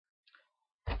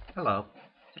Hello.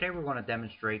 Today we're going to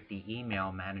demonstrate the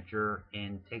email manager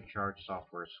in TakeCharge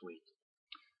software suite.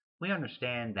 We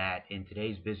understand that in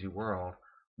today's busy world,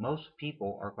 most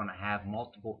people are going to have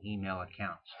multiple email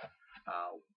accounts.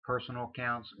 Personal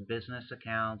accounts, business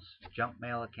accounts, junk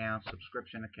mail accounts,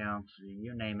 subscription accounts,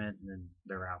 you name it, and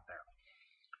they're out there.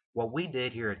 What we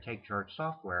did here at TakeCharge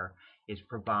Software is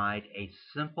provide a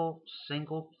simple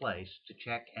single place to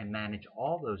check and manage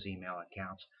all those email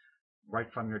accounts right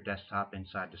from your desktop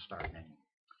inside the Start menu.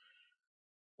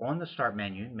 On the Start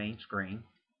menu, main screen,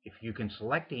 if you can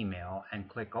select email and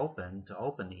click open to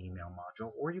open the email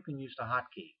module, or you can use the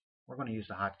hotkey. We're going to use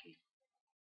the hotkey.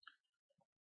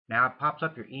 Now it pops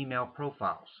up your email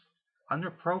profiles.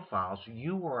 Under profiles,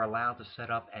 you are allowed to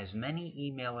set up as many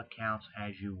email accounts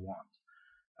as you want.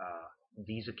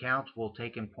 These accounts will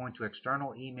take and point to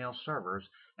external email servers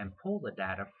and pull the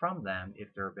data from them if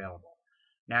they're available.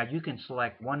 Now you can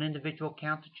select one individual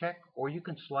account to check, or you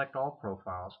can select all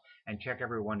profiles and check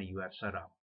every one that you have set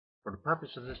up. For the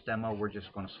purpose of this demo, we're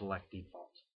just going to select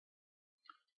defaults.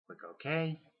 Click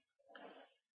OK.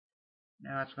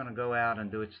 Now it's going to go out and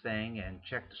do its thing and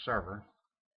check the server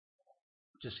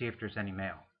to see if there's any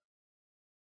mail.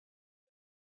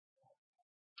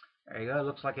 There you go. It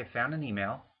looks like it found an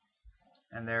email,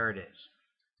 and there it is.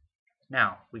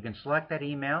 Now, we can select that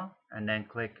email and then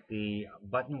click the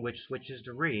button which switches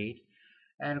to read.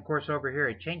 And of course, over here,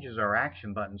 it changes our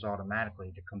action buttons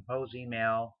automatically to compose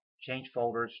email, change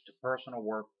folders to personal,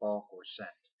 work, bulk, or sent.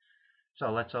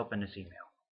 So let's open this email.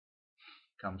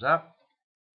 Comes up.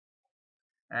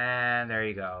 And there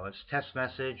you go. It's a test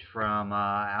message from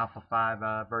Alpha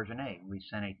 5 version 8. We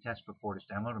sent a test before this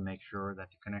demo to make sure that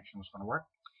the connection was going to work.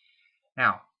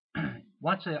 Now,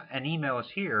 once an email is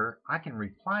here, I can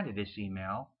reply to this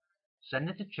email, send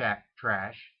it to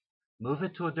trash, move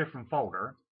it to a different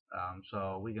folder.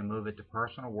 So we can move it to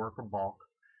personal, work, or bulk.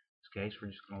 In this case, we're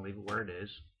just going to leave it where it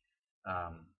is.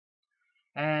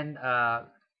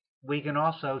 We can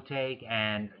also take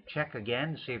and check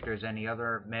again to see if there's any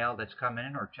other mail that's come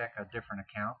in, or check a different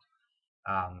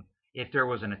account. If there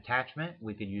was an attachment,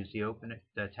 we could use the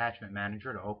attachment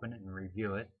manager to open it and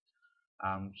review it.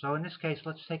 So in this case,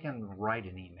 let's take and write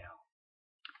an email.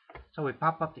 So we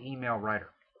pop up the email writer.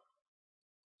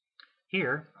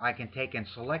 Here, I can take and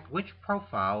select which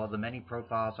profile of the many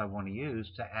profiles I want to use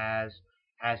as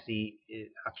the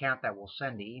account that will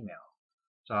send the email.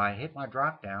 So I hit my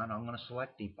drop down. I'm going to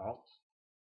select defaults.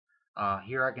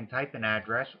 Here I can type an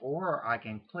address, or I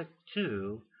can click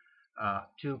to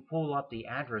pull up the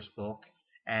address book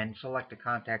and select the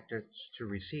contact to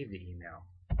receive the email.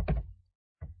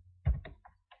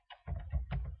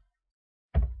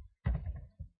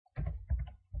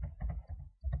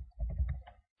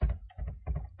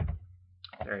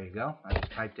 There you go. I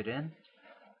just typed it in.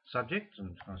 Subject,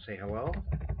 I'm just going to say hello.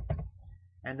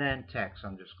 And then text,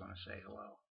 I'm just going to say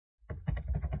hello.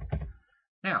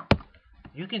 Now,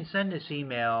 you can send this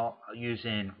email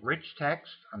using rich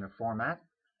text under format.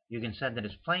 You can send it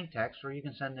as plain text, or you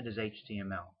can send it as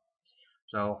HTML.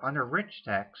 So under rich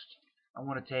text, I'm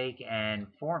going to take and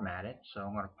format it. So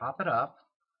I'm going to pop it up,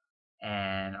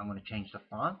 and I'm going to change the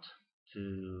font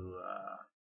to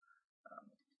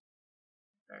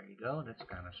there you go. That's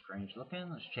kind of strange looking.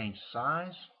 Let's change the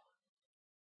size.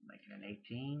 Make it an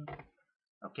 18.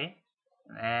 Okay.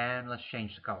 And let's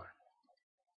change the color.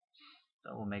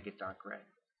 So we'll make it dark red.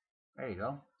 There you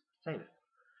go. Save it.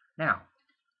 Now,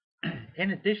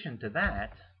 in addition to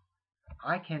that,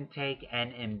 I can take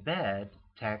and embed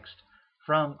text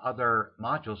from other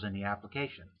modules in the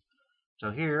application.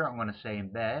 So here I'm going to say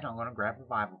embed. I'm going to grab a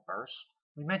Bible verse.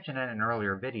 We mentioned that in an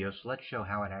earlier video, so let's show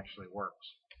how it actually works.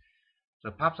 So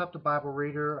it pops up the Bible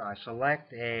reader. I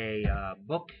select a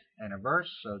book and a verse.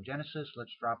 So Genesis,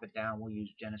 let's drop it down. We'll use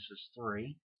Genesis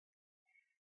 3.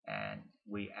 And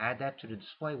we add that to the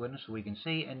display window so we can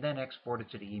see, and then export it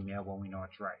to the email when we know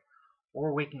it's right.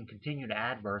 Or we can continue to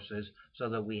add verses so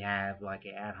that we have like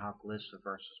an ad hoc list of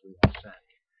verses we want to send.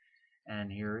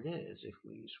 And here it is. If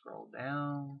we scroll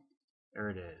down,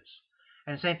 there it is.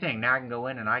 And the same thing. Now I can go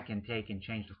in and I can take and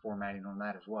change the formatting on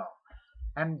that as well.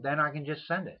 And then I can just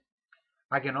send it.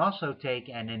 I can also take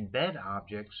and embed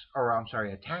objects, or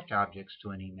attach objects to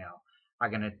an email. I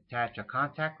can attach a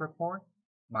contact report,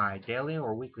 my daily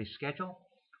or weekly schedule,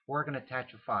 or I can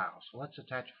attach a file. So let's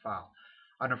attach a file.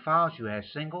 Under files, you have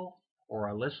single, or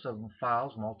a list of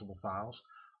files, multiple files,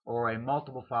 or a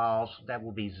multiple files that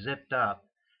will be zipped up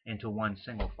into one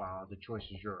single file. The choice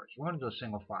is yours. We're going to do a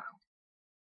single file.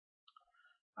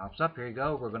 Pops up. Here you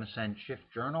go. We're going to send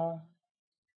Shift Journal.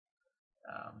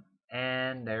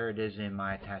 And there it is in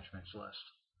my attachments list.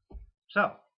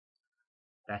 So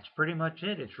That's pretty much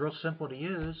it. It's real simple to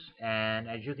use, and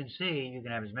as you can see, you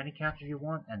can have as many accounts as you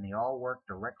want, and they all work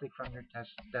directly from your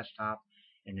desktop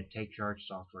in the TakeCharge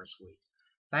software suite.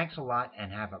 Thanks a lot,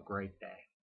 and have a great day.